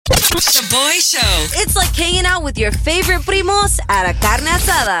Shaboy Show. It's like hanging out with your favorite primos at a carne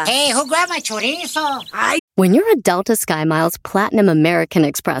asada. Hey, who grabbed my chorizo? When you're a Delta SkyMiles Platinum American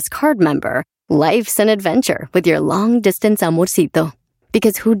Express card member, life's an adventure with your long-distance amorcito.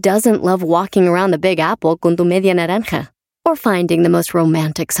 Because who doesn't love walking around the Big Apple con tu media naranja? Or finding the most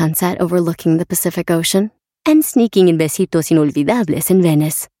romantic sunset overlooking the Pacific Ocean? And sneaking in besitos inolvidables in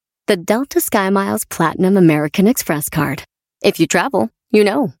Venice. The Delta SkyMiles Platinum American Express card. If you travel, you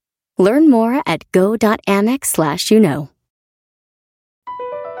know. Learn more at go.amex/you-know.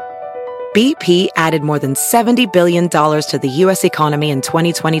 BP added more than $70 billion to the U.S. economy in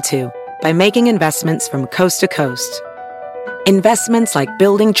 2022 by making investments from coast to coast. Investments like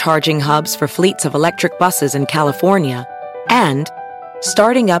building charging hubs for fleets of electric buses in California and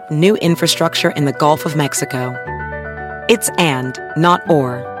starting up new infrastructure in the Gulf of Mexico. It's and, not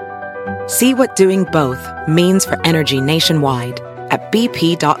or. See what doing both means for energy nationwide at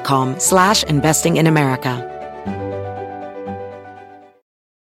bp.com/investing in America.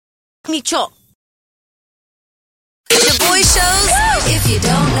 Micho. Shaboy Shows. If you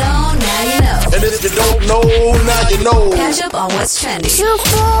don't know, now you know. And if you don't know, now you know. Catch up on what's trending.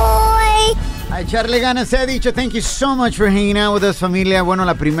 A echarle ganas, se ha dicho. Thank you so much for hanging out with us, familia. Bueno,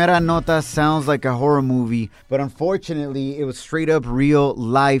 la primera nota sounds like a horror movie, but unfortunately, it was straight up real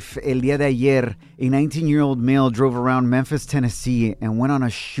life. El día de ayer, a 19-year-old male drove around Memphis, Tennessee, and went on a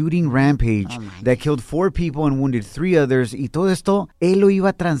shooting rampage that killed 4 people and wounded 3 others. Y todo esto, él lo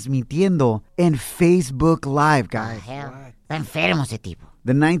iba transmitiendo en Facebook Live, guys. Está enfermo ese tipo.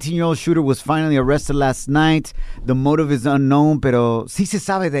 The 19-year-old shooter was finally arrested last night. The motive is unknown, pero sí se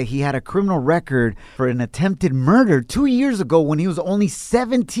sabe that he had a criminal record for an attempted murder 2 years ago when he was only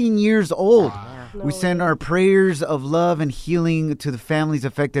 17 years old. We send our prayers of love and healing to the families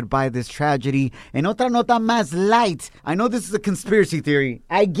affected by this tragedy. En otra nota más light, I know this is a conspiracy theory.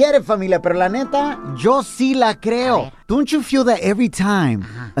 I get it, familia, pero la neta, yo sí la creo. Don't you feel that every time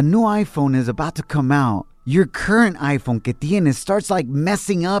a new iPhone is about to come out, your current iPhone que tienes starts like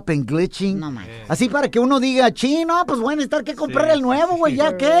messing up and glitching? No manches. Así para que uno diga, chino, pues voy a necesitar que comprar el nuevo, güey,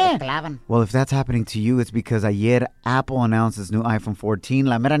 ¿ya qué? Clavan. Well, if that's happening to you, it's because ayer Apple announced its new iPhone 14.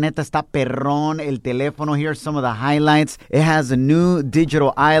 La mera neta está perrón el teléfono. Here are some of the highlights. It has a new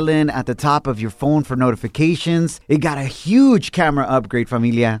digital island at the top of your phone for notifications. It got a huge camera upgrade,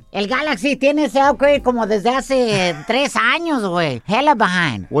 familia. El Galaxy tiene ese upgrade como desde hace 3 años, güey. Hella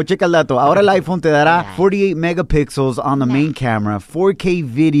behind. Well, checa el dato. Ahora el iPhone te dará 48 megapixels on the main camera, 4K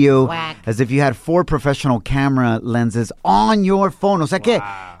video, as if you had 4 professional camera lenses on your phone. O sea que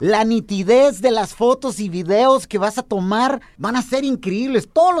la nitidez de las fotos y videos que vas a tomar van a ser increíbles.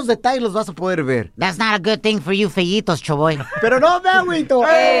 Todos los detalles los vas a poder ver. That's not a good thing for you fellitos, choboy. Pero no, güeyito.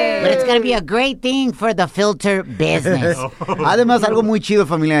 But it's gonna be a great thing for the filter business. Además, algo muy chido,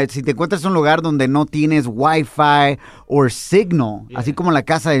 familia. Si te encuentras en un lugar donde no tienes Wi-Fi or signal, así como la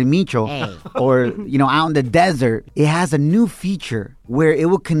casa del Micho, or, you know, out in the desert, it has a new feature where it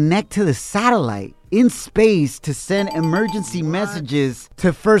will connect to the satellite in space to send emergency messages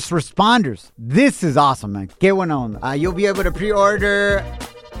to first responders. This is awesome, man. Qué buena onda. You'll be able to pre-order,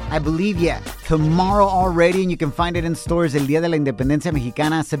 I believe, tomorrow already, and you can find it in stores el Día de la Independencia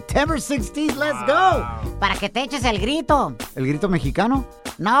Mexicana, September 16th. Let's go. Para que te eches el grito. ¿El grito mexicano?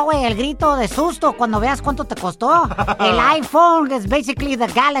 No, güey, el grito de susto cuando veas cuánto te costó. El iPhone is basically the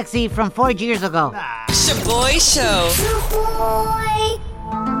Galaxy from 4 years ago. Shaboy Show.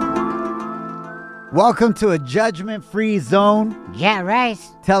 Welcome to a judgment-free zone. Yeah, right.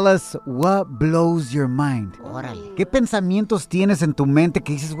 Tell us what blows your mind. Órale. ¿Qué pensamientos tienes en tu mente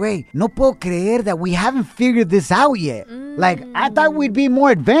que dices, güey, no puedo creer that we haven't figured this out yet? Like, I thought we'd be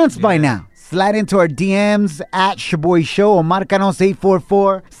more advanced by now. Slide into our DMs at Shaboy Show o márcanos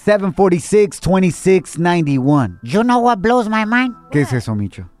 844-746-2691. You know what blows my mind? ¿Qué es eso,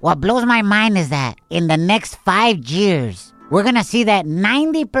 Micho? What blows my mind is that in the next 5 years, we're going to see that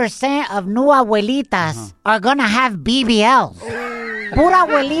 90% of new abuelitas are going to have BBLs. Pura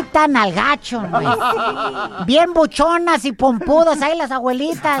abuelita nalgacho, güey. Bien buchonas y pompudas ahí las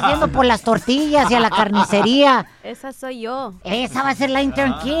abuelitas yendo por las tortillas y a la carnicería. Esa soy yo. Esa va a ser la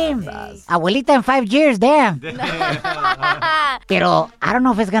intern Kim. Abuelita in 5 years, damn. Pero I don't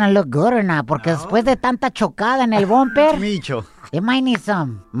know if it's gonna look good or not, porque después de tanta chocada en el bumper, Micho. they might need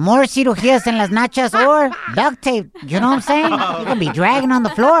some more cirugías en las nachas or duct tape. You know what I'm saying? You can be dragging on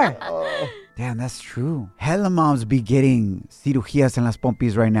the floor. Damn, that's true. Hella moms be getting cirugías en las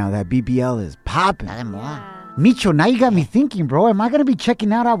pompis right now. That BBL is popping. Está de moda. Micho, now you got me thinking, bro. Am I going to be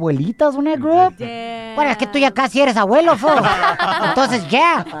checking out abuelitas when I grow up? Bueno, es que tú ya casi eres abuelo, fo. Entonces,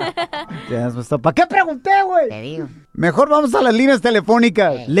 ya. ¿Para qué pregunté, güey? Te digo. Mejor vamos a las líneas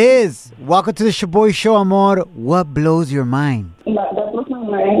telefónicas. Liz, welcome to the Shaboy Show, amor. What blows your mind? That blows my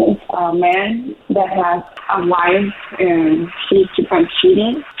mind is a man that has a wife and she keeps on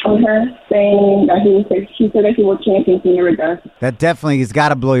cheating on her, saying that she said that he will change and he never does. That definitely has got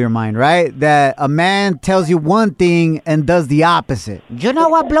to blow your mind, right? That a man tells you one thing and does the opposite. You know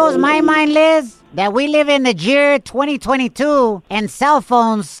what blows my mind, Liz? That we live in the year 2022 and cell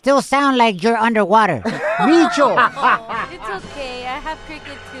phones still sound like you're underwater. Micho! It's okay. I have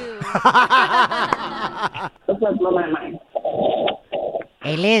cricket too. That's what blows my mind.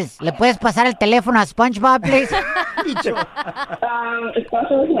 Hey, Liz, ¿le puedes pasar el teléfono a SpongeBob, please? SpongeBob is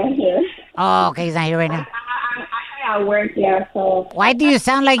not here. Oh, okay, he's not here right now. I'm at work, yeah, so. Why do you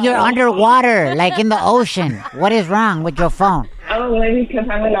sound like you're underwater, like in the ocean? What is wrong with your phone? Oh, maybe because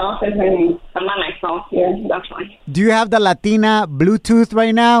I'm in the office and I'm on my phone here. That's why. Do you have the Latina Bluetooth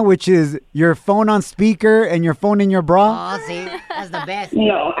right now, which is your phone on speaker and your phone in your bra? Oh, see, that's the best.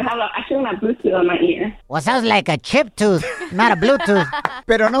 No, I have actually my Bluetooth on my ear. Well, sounds like a chip tooth, not a Bluetooth.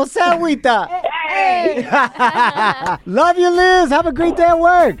 Pero no se agüita. Hey! Love you, Liz. Have a great day at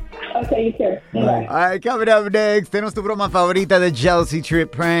work. Okay, you too. Bye. All right, coming up next, tenemos tu broma favorita, the Jealousy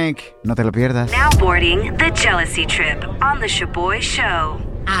Trip prank. No te lo pierdas. Now boarding the Jealousy Trip on the Shaboy Show.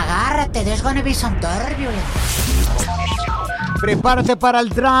 Agárrate, there's gonna be some turbulence. Prepárate para el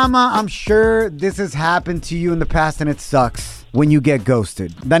drama. I'm sure this has happened to you in the past and it sucks when you get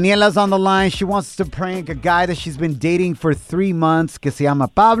ghosted. Daniela's on the line. She wants to prank a guy that she's been dating for 3 months, que se llama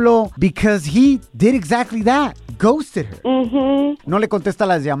Pablo, because he did exactly that. Ghosted her. No le contesta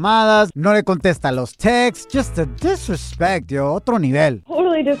las llamadas, no le contesta los texts. Just a disrespect, yo. Otro nivel.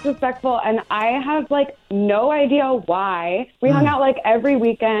 Totally disrespectful, and I have no idea why. We hung out every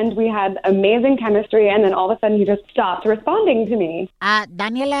weekend. We had amazing chemistry, and then all of a sudden he just stopped responding to me.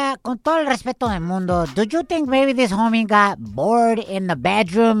 Daniela, con todo el respeto del mundo, do you think maybe this homie got bored in the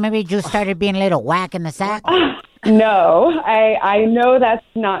bedroom? Maybe just started being a little whack in the sack? No, I know that's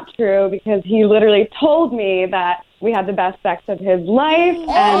not true because he literally told me that we had the best sex of his life and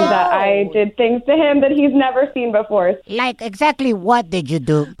that I did things to him that he's never seen before. Like, exactly what did you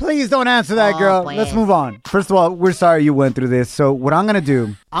do? Please don't answer that, girl. Pues. Let's move on. First of all, we're sorry you went through this. So what I'm going to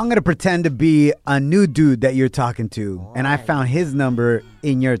do, I'm going to pretend to be a new dude that you're talking to. And I found his number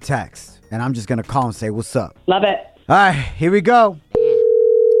in your text. And I'm just going to call and say, what's up? Love it. All right, here we go.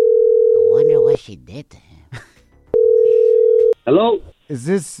 I wonder what she did to him. Hello? Is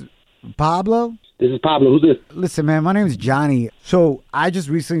this Pablo? This is Pablo. Who's this? Listen, man, my name is Johnny. So I just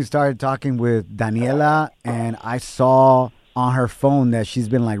recently started talking with Daniela, and I saw on her phone that she's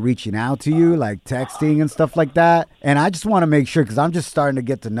been reaching out to you, texting and stuff like that. And I just want to make sure, because I'm just starting to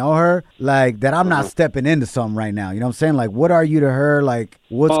get to know her, that I'm not stepping into something right now. You know what I'm saying? What are you to her?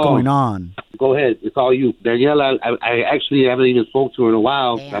 What's going on? Go ahead. It's all you. Daniela, I actually haven't even spoke to her in a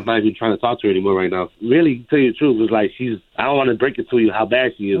while. Damn. I'm not even trying to talk to her anymore right now. Really, to tell you the truth, it's I don't want to break it to you how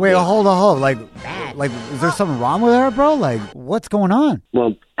bad she is. Wait, but, hold on. Is there something wrong with her, bro? What's going on?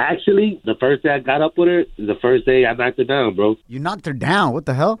 Well, actually, the first day I got up with her is the first day I knocked her down, bro. You knocked her down? What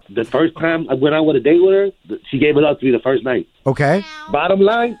the hell? The first time I went out with a date with her, she gave it up to me the first night. Okay. Bottom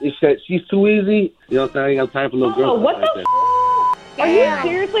line is that she's too easy. You know what I'm saying? I ain't got time for little girls. What the Are you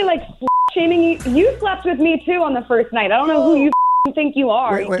seriously shaming you? You slept with me too on the first night. I don't know who you think you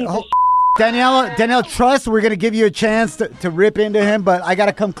are. Wait, Danielle, trust, we're going to give you a chance to rip into him, but I got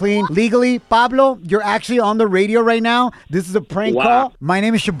to come clean. Legally, Pablo, you're actually on the radio right now. This is a prank call. My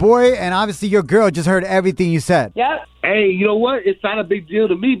name is Shaboy, and obviously your girl just heard everything you said. Yep. Hey, you know what? It's not a big deal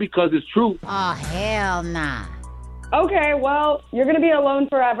to me because it's true. Oh, hell nah. Okay, well, you're going to be alone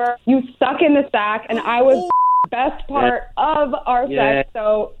forever. You stuck in the sack, and I was the best part of our sex,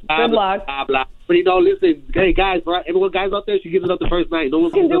 so good luck. Blah, blah. But, listen, hey, guys, right? Everyone guys out there, she gives it up the first night. No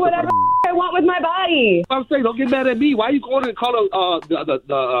one can do whatever I want with my body. I'm saying, don't get mad at me. Why are you calling and calling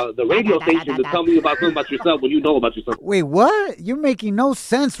the radio station to tell me about something about yourself when you know about yourself? Wait, what? You're making no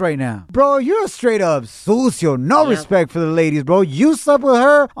sense right now. Bro, you're a straight up sucio. No respect for the ladies, bro. You slept with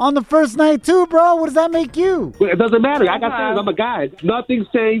her on the first night too, bro. What does that make you? Well, it doesn't matter. Like I said, I'm a guy. Nothing's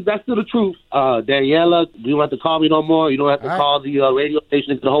changed. That's still the truth. Daniela, you don't have to call me no more. You don't have to call the radio station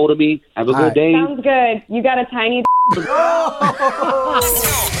to get a hold of me. Have a good day. Sounds good. You got a tiny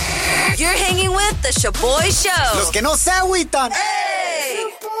You're hanging with the Shaboy Show. Los que no se agüitan. Hey!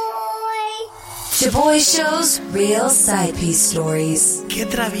 Shaboy Show's real side piece stories. Qué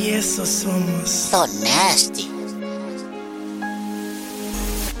traviesos somos. So nasty.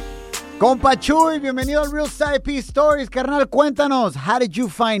 Compa Chuy, bienvenido al Real Side P Stories. Carnal, cuéntanos, how did you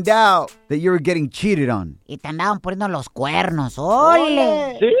find out that you were getting cheated on? Y te andaban poniendo los cuernos.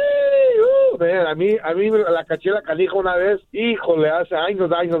 ¡Ole! Sí, man. A mí la caché la canija una vez. Híjole, hace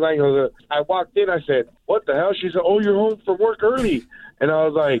años. I walked in, I said, what the hell? She said, oh, you're home from work early. And I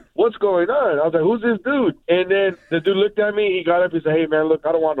was like, what's going on? I was like, who's this dude? And then the dude looked at me. He got up. He said, hey, man, look,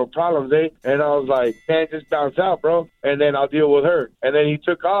 I don't want no problems, eh? And I was like, man, just bounce out, bro. And then I'll deal with her. And then he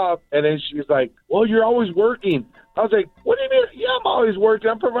took off. And then she was like, well, you're always working. I was like, what do you mean? Yeah, I'm always working.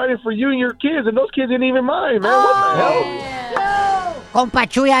 I'm providing for you and your kids. And those kids ain't even mine, man. What the hell? Compa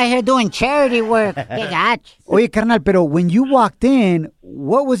Chuy out here doing charity work. Qué gacho. Oye, carnal, pero when you walked in,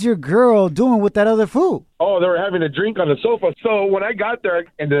 what was your girl doing with that other food? Oh, they were having a drink on the sofa. So when I got there,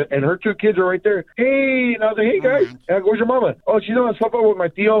 and her two kids are right there, hey, and I was like, hey, guys, and I go, where's your mama? Oh, she's on sofa with my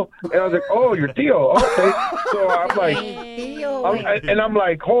tío. And I was like, oh, your tío. Okay. So I'm like, I'm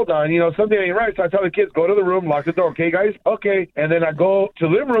like, hold on, something ain't right. So I tell the kids, go to the room, lock the door, okay, guys? Okay. And then I go to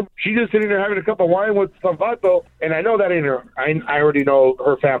the living room. She's just sitting there having a cup of wine with some vato, and I know that ain't her. I already know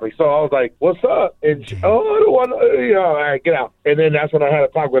her family. So I was like, what's up? And she, oh, I don't want to, all right, get out. And then that's when I had a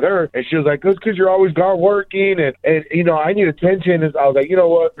talk with her, and she was like, because you're always gone working, and I need attention. And I was like, you know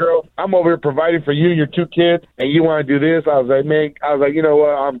what, girl, I'm over here providing for you and your two kids, and you want to do this? I was like, man, you know what,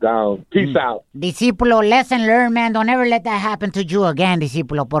 I'm down. Peace out. Discípulo, lesson learned, man. Don't ever let that happen to you again,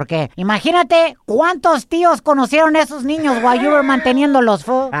 discípulo, porque imagínate cuántos tíos conocieron esos niños while you were manteniéndolos,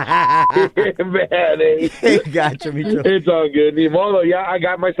 fool. Man, Gotcha, Micho. It's all good. Ni modo, yeah, I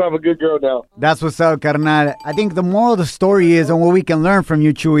got myself a good girl now. That's what's up, carnal. I think the moral of the story is, and what we can learn from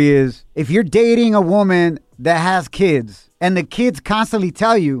you, Chuy, is if you're dating a woman that has kids, and the kids constantly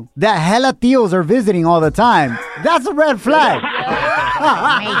tell you that hella tíos are visiting all the time, that's a red flag.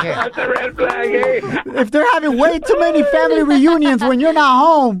 That's a red flag, eh? If they're having way too many family reunions when you're not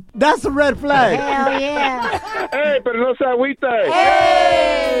home, that's a red flag. Hell yeah. Hey, pero no se agüita.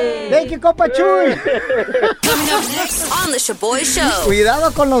 Hey! Thank you, Compa Chuy. Coming up next on the Shaboy Show.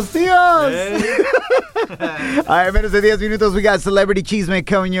 Cuidado con los tíos. All right, menos de 10 minutos, we got Celebrity Chisme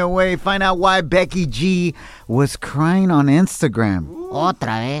coming your way. Find out why Becky G was crying on Instagram.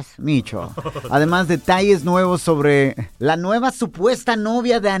 Otra vez. Micho. Además, detalles nuevos sobre la nueva supuesta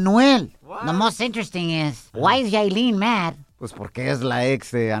novia de Anuel. The most interesting is, why is Yailin mad? Pues porque es la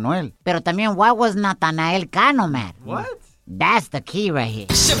ex de Anuel. Pero también, why was Natanael Cano mad? What? That's the key right here.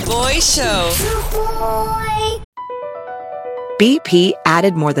 Shaboy Show. BP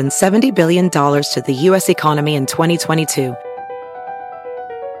added more than $70 billion to the U.S. economy in 2022.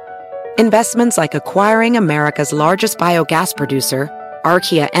 Investments like acquiring America's largest biogas producer,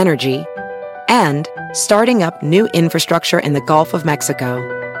 Archaea Energy, and starting up new infrastructure in the Gulf of Mexico.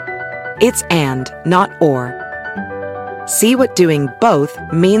 It's and, not or. See what doing both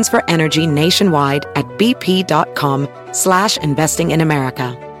means for energy nationwide at bp.com/investing in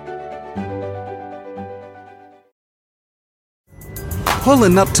America.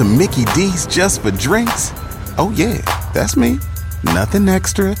 Pulling up to Mickey D's just for drinks? Oh yeah, that's me. Nothing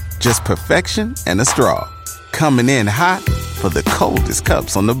extra, just perfection and a straw. Coming in hot for the coldest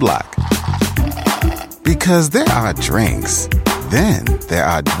cups on the block. Because there are drinks. Then there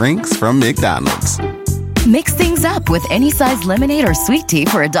are drinks from McDonald's. Mix things up with any size lemonade or sweet tea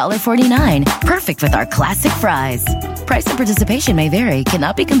for $1.49. Perfect with our classic fries. Price and participation may vary.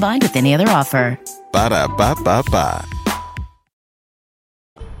 Cannot be combined with any other offer. Ba-da-ba-ba-ba.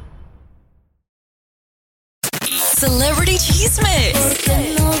 Celebrity Chisme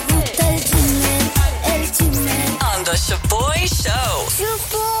on the Shaboy Show.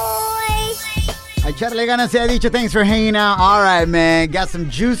 A echarle ganas se ha dicho. Thanks for hanging out. All right, man. Got some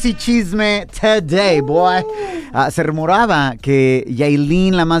juicy chisme today, boy. Se rumoraba que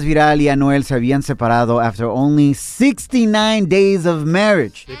Yailin, la más viral, y Anuel se habían separado after only 69 days of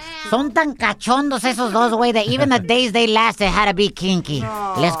marriage. Son tan cachondos esos dos, güey, that even the days they lasted had to be kinky.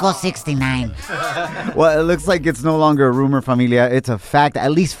 Let's go 69. Well, it looks like it's no longer a rumor, familia. It's a fact,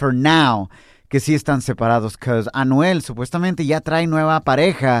 at least for now, que sí están separados, because Anuel supuestamente ya trae nueva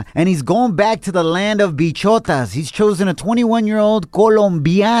pareja, and he's going back to the land of bichotas. He's chosen a 21-year-old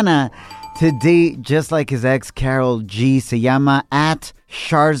colombiana to date, just like his ex, Carol G. Se llama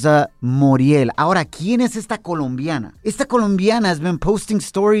 @Sharza Moriel. Ahora, ¿quién es esta colombiana? Esta colombiana has been posting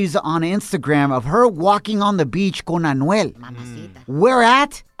stories on Instagram of her walking on the beach con Anuel. Mamacita. Where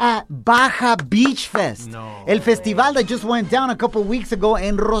at? At Baja Beach Fest. No. El festival that just went down a couple weeks ago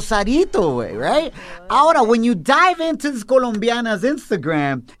in Rosarito, right? Ahora, when you dive into this colombiana's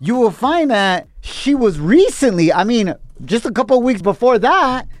Instagram, you will find that she was recently, just a couple weeks before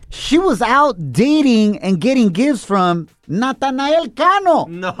that, she was out dating and getting gifts from Natanael Cano.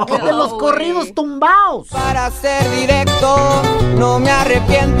 No. El de los corridos tumbados. Para ser directo, no me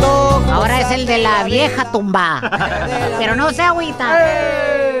arrepiento. Ahora es el de la vieja tumba. Pero no se agüita.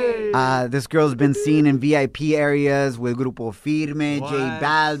 This girl's been seen in VIP areas with Grupo Firme, J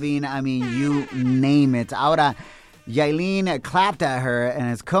Balvin, I mean, you name it. Ahora, Yailin clapped at her and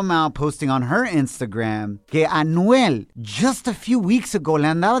has come out posting on her Instagram que Anuel, just a few weeks ago, le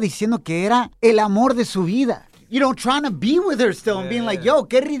andaba diciendo que era el amor de su vida. You know, trying to be with her still and being like, yo,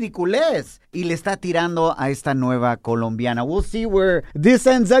 qué ridiculez. Y le está tirando a esta nueva colombiana. We'll see where this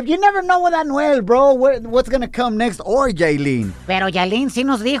ends up. You never know with Anuel, bro. What's going to come next? Or Yailin. Pero Yailin sí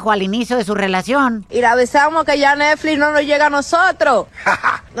nos dijo al inicio de su relación. Y le avisamos que ya Netflix no nos llega a nosotros.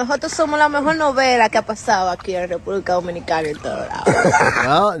 Nosotros somos la mejor novela que ha pasado aquí en República Dominicana y todo lado.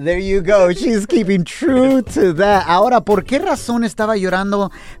 Well, there you go. She's keeping true to that. Ahora, ¿por qué razón estaba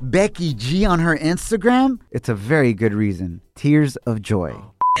llorando Becky G on her Instagram? It's a very good reason. Tears of joy.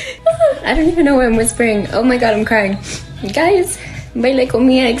 I don't even know why I'm whispering. Oh my God, I'm crying. Guys, Baile con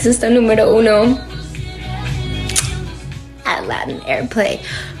mi ex está número 1 at Latin Airplay.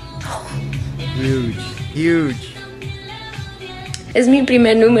 Huge. Es mi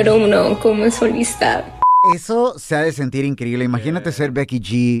primer número 1 como solista. Eso se ha de sentir increíble. Imagínate ser Becky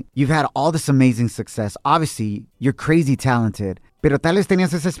G. You've had all this amazing success. Obviously, you're crazy talented. Pero tal vez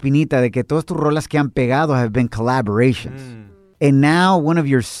tenías esa espinita de que todas tus rolas que han pegado have been collaborations. And now one of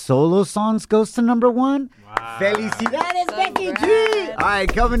your solo songs goes to number 1. Wow. ¡Felicidades, Becky G! All right,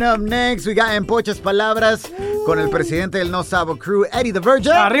 coming up next, we got En Pochas Palabras con el presidente del No Sabo Crew, Eddie the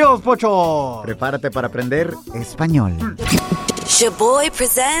Virgin. ¡Arriba, Pocho! Prepárate para aprender español. Shaboy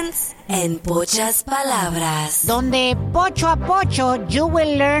presents En Pochas Palabras. Donde pocho a pocho, you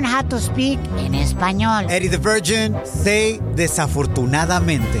will learn how to speak en español. Eddie the Virgin, say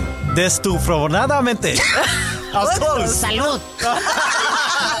desafortunadamente. Desafortunadamente. ¡Salud!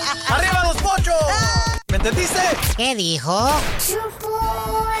 ¡Arriba los pochos! ¿Me entendiste? ¿Qué dijo?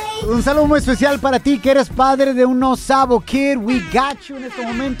 Un saludo muy especial para ti que eres padre de un No Sabo Kid. We got you en este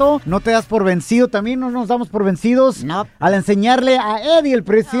momento. No te das por vencido. También no nos damos por vencidos. No. Al enseñarle a Eddie, el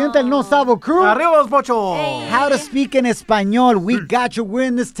presidente del No Sabo Crew. ¡Arriba los pochos! How to speak en español. We got you. We're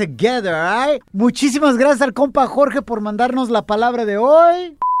in this together, all right? Muchísimas gracias al compa Jorge por mandarnos la palabra de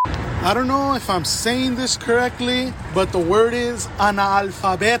hoy. I don't know if I'm saying this correctly, but the word is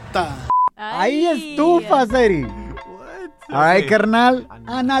analfabeta. Ahí estufas, Eddie. All right, carnal.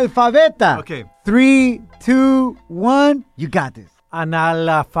 Analfabeta. Okay. 3, 2, 1. You got this.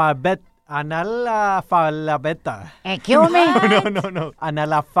 Analfabeta. ¿Qué hombre? No.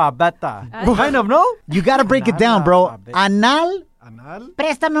 Analfabeta. Kind of, no? You got to break it down, bro. Anal.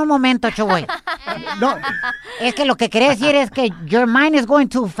 Préstame un momento, Chuboy. No. Es que lo que quería decir es que your mind is going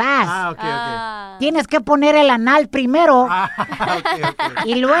too fast. Okay. Tienes que poner el anal primero. Okay.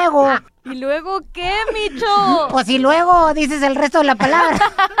 Y luego... ¿Y luego qué, Micho? Pues y luego dices el resto de la palabra.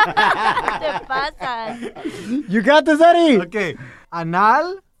 Te pasas. You got this, Eddie. Okay.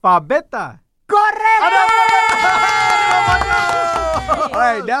 Analfabeta. ¡Correcto! All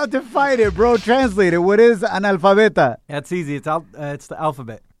right, now define it, bro. Translate it. What is analfabeta? That's easy. It's the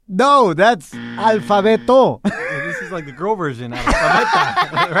alphabet. No, that's alfabeto. This is like the girl version.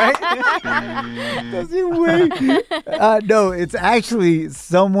 Alphabeta, right? No, it's actually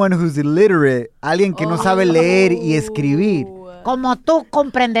someone who's illiterate. Alguien que no sabe leer y escribir. Como tú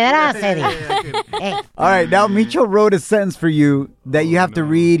comprenderás, Eddie. All right, now Micho wrote a sentence for you that you have to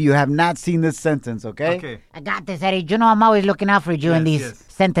read. You have not seen this sentence, okay? I got this, Eddie. You know I'm always looking out for you in these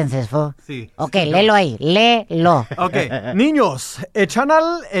sentences, fool. Sí. Okay, léelo ahí. Léelo. Okay. Niños,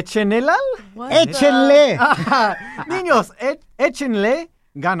 ¿échenle? Échenle. Niños, échenle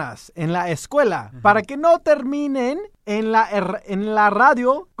ganas en la escuela para que no terminen en la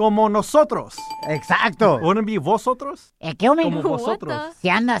radio como nosotros. Exacto. ¿Wouldn't be vosotros? ¿Qué hombre? Como vosotros. Si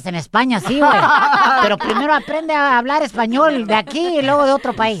andas en España, sí, güey. Pero primero aprende a hablar español de aquí y luego de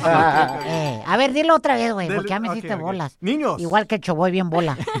otro país. A ver, dilo otra vez, güey, porque ya me hiciste bolas. Niños. Igual que el Choboy, bien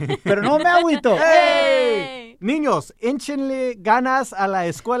bola. Pero no me agüito. ¡Hey! Niños, échenle ganas a la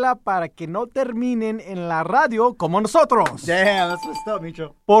escuela para que no terminen en la radio como nosotros. Yeah, that's what's up,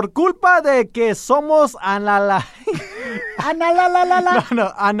 Micho. Por culpa de que somos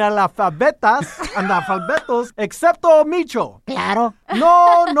analfabetos, excepto Micho. Claro.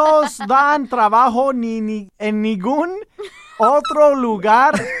 No nos dan trabajo ni en ningún otro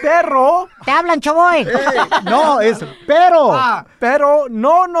lugar, pero... ¿Te hablan, Choboy? No, es pero. Pero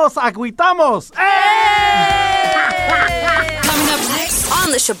no nos agüitamos. Coming up next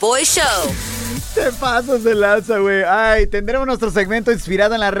on The Shaboy Show. Te pasas de lanza, güey. Ay, tendremos nuestro segmento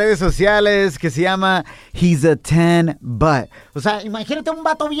inspirado en las redes sociales que se llama He's a 10 But. O sea, imagínate un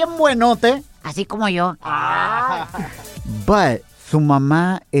vato bien buenote. Así como yo. But su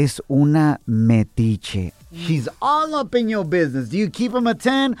mamá es una metiche. She's all up in your business. Do you keep him a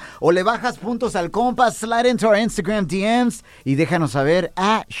 10 o le bajas puntos al compa? Slide into our Instagram DMs y déjanos saber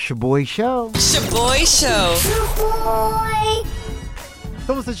at Shaboy Show. Shaboy Show.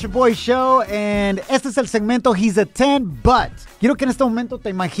 Somos el Shaboy Show and este es el segmento He's a 10 But. Quiero que en este momento te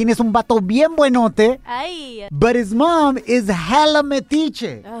imagines un vato bien buenote. Ay. But his mom is hella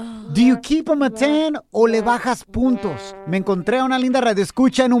metiche. Do you keep him a 10 o le bajas puntos? Me encontré a una linda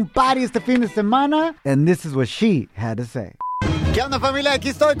radioescucha en un party este fin de semana and this is what she had to say. ¿Qué onda, familia? Aquí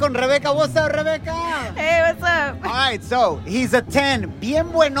estoy con Rebeca. What's up, Rebeca? Hey, what's up? All right, so he's a 10,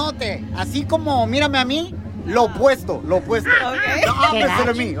 bien buenote. Así como, mírame a mí. Lo opuesto. Okay. The opposite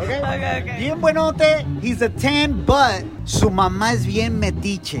of me, okay? Okay. Bien buenote, he's a 10, but su mamá es bien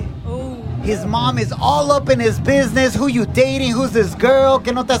metiche. His mom is all up in his business. Who you dating? Who's this girl?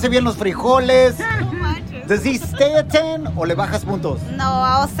 Que no te hace bien los frijoles. Does he stay a 10 o le bajas puntos? No,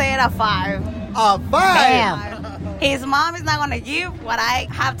 I'll say it a 5. A 5? Damn. His mom is not going to give what I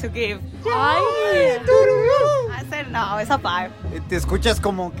have to give. I said no, it's a 5. Te escuchas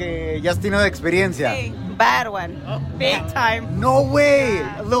como que ya has tenido experiencia. Sí, bad one. Big time. No way.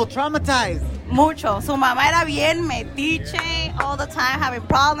 A little traumatized. Mucho. Su mamá era bien metiche, all the time having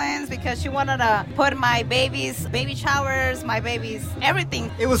problems because she wanted to put my baby's baby showers, my baby's everything.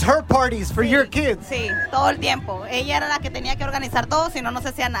 It was her parties for your kids. Sí, todo el tiempo. Ella era la que tenía que organizar todo, si no, no se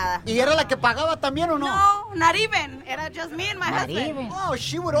hacía nada. ¿Y era la que pagaba también o no? No, not even. Era just me and my husband. Oh,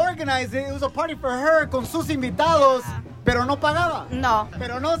 she would organize it. It was a party for her con sus invitados, pero no pagaba. No.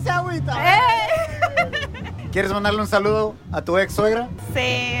 Pero no se agüita. ¿Quieres mandarle un saludo a tu ex suegra?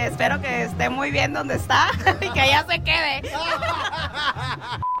 Sí, espero que esté muy bien donde está y que allá se quede.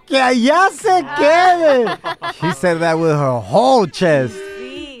 ¡Que allá se quede! She said that with her whole chest.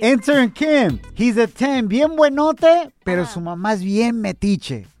 Intern Kim, he's a 10, bien buenote, pero su mamá es bien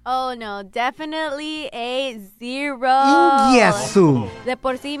metiche. Oh, no, definitely a 0. Yesu. De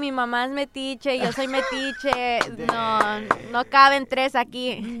por sí, mi mamá es metiche, yo soy metiche. No caben 3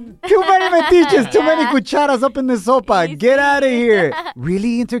 aquí. Too many metiches, too many cucharas up in the sopa. Get out of here.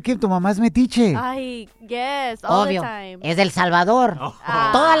 Really, Intern Kim, tu mamá es metiche? Ay, yes, all Obvio, the time. es del Salvador.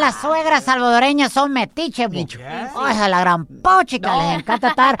 Todas las suegras salvadoreñas son metiche, bicho. Oh, esa es la gran pochica, les encanta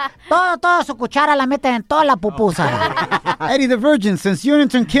estar. Toda su cuchara la meten en toda la pupusa. Eddie the Virgin, since you and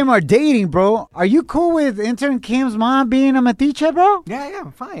Intern Kim are dating, bro, are you cool with Intern Kim's mom being a metiche, bro? Yeah,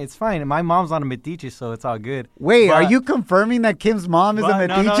 I'm fine. It's fine. My mom's not a metiche, so it's all good. Wait, But- are you confirming that Kim's mom is a But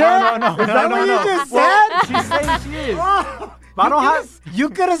metiche? No. Is that what you just said? She's saying she is. But I don't have. You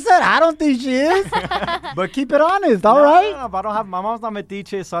could have said, I don't think she is. But keep it honest, all right? No, but I don't have. My mom's not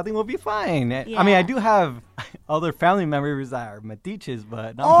metiche, so I think we'll be fine. I mean, I do have other family members that are metiches,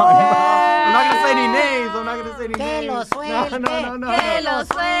 but no, I'm not gonna say any names. I'm not gonna say any Que lo names. suelte, No. Que lo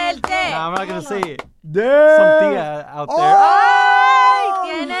suelte. No, I'm not gonna say it. Damn. Some tía out there. Ay,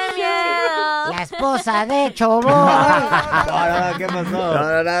 tiene miedo. La esposa de Choboy. No, ¿qué pasó?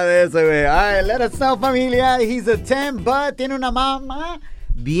 No, nada de eso, güey. All right, let us know, familia. He's a 10, but tiene una mamá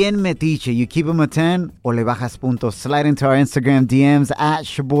bien metiche. You keep him a 10 o le bajas puntos. Slide into our Instagram DMs at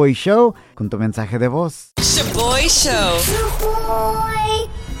Shaboy Show con tu mensaje de voz. Shaboy Show.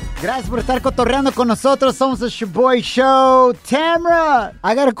 Gracias por estar cotorreando con nosotros. Somos el Shaboy Show. Tamra,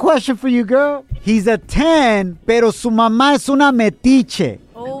 I got a question for you, girl. He's a 10, pero su mamá es una metiche.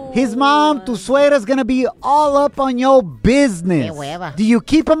 His mom, tu suegra, is gonna be all up on your business. Qué hueva. Do you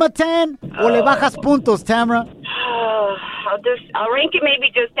keep him a 10 o le bajas puntos, Tamra? I'll rank it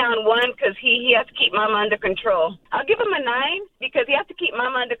maybe just down 1 because he has to keep Mama under control. I'll give him a 9 because he has to keep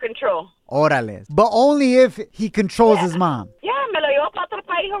Mama under control. Órale. But only if he controls his mom. Yeah, me lo llevo para otro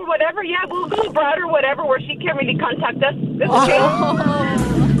país or whatever. Yeah, we'll go abroad or whatever where she can't really contact us. It's okay.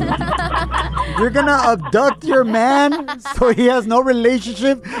 You're gonna abduct your man so he has no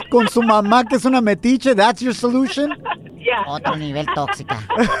relationship con su mamá que es una metiche? That's your solution? Yeah. Otro nivel tóxica.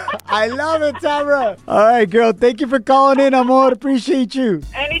 I love it, Tamra. All right, girl. Thank you for calling in, amor. Appreciate you.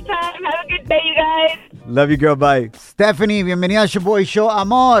 Anytime. Have a good day, you guys. Love you, girl. Bye. Stephanie, bienvenida a Shaboy Show.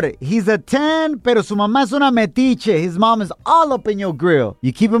 Amor, he's a 10, pero su mamá es una metiche. His mom is all up in your grill.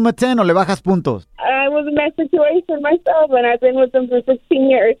 You keep him a 10 o le bajas puntos? I will was in that situation myself, and I've been with them for 16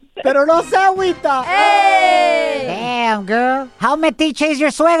 years. Pero no se agüita. Hey! Damn, girl. How metiche is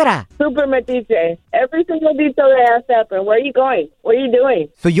your suegra? Super metiche. Every single detail they asked happened. Where are you going? What are you doing?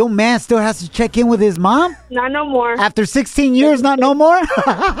 So your man still has to check in with his mom? Not no more. After 16 years, not no more?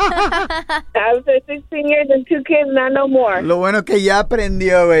 After 16 years and 2 kids, not no more. Lo bueno que ya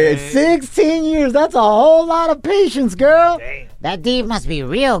aprendió, güey. 16 years, that's a whole lot of patience, girl. That D must be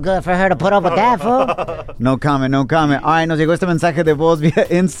real good for her to put up with that, fool. No comment, no comment. All right, nos llegó este mensaje de voz via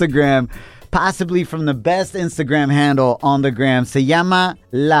Instagram, possibly from the best Instagram handle on the gram. Se llama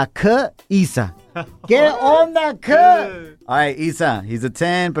La K Isa. ¿Qué onda, K? All right, Isa, he's a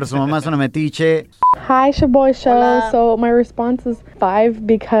 10, pero su mamá es una metiche. Hi, Shaboy Show. Hola. So my response is 5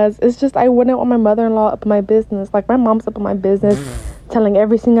 because it's just I wouldn't want my mother-in-law up in my business. Like, my mom's up in my business, telling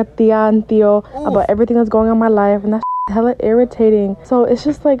every single tia and tío about everything that's going on in my life, and that's hella irritating. So it's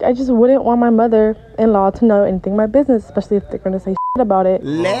just like I just wouldn't want my mother-in-law to know anything in my business, especially if they're going to say about it.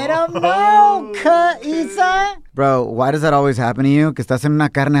 Let them know, Isa. Bro, why does that always happen to you? Que estás en una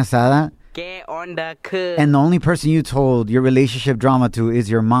carne asada, ¿Qué onda, K? and the only person you told your relationship drama to is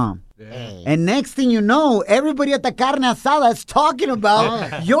your mom. And next thing you know, everybody at the carne asada is talking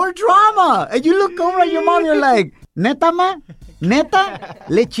about your drama. And you look over at your mom, you're like, ¿Neta, ma? ¿Neta?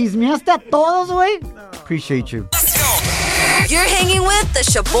 ¿Le chismeaste a todos, güey? Appreciate you. You're hanging with the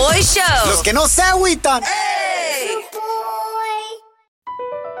Shaboy Show. Los que no se agüitan.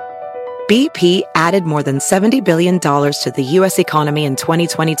 BP added more than $70 billion to the U.S. economy in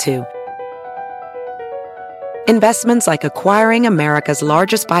 2022. Investments like acquiring America's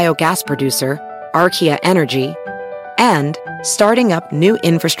largest biogas producer, Archaea Energy, and starting up new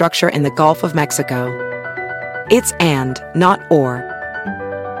infrastructure in the Gulf of Mexico. It's and, not or.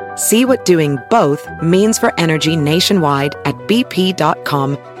 See what doing both means for energy nationwide at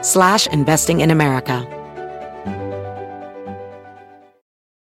bp.com/investing in America.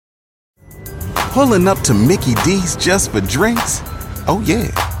 Pulling up to Mickey D's just for drinks? Oh yeah,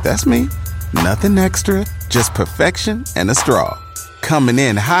 that's me. Nothing extra, just perfection and a straw. Coming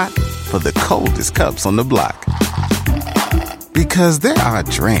in hot for the coldest cups on the block. Because there are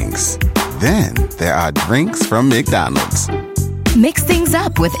drinks. Then there are drinks from McDonald's. Mix things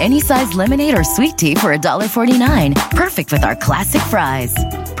up with any size lemonade or sweet tea for $1.49. Perfect with our classic fries.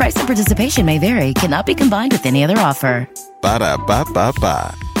 Price and participation may vary. Cannot be combined with any other offer.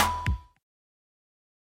 Ba-da-ba-ba-ba.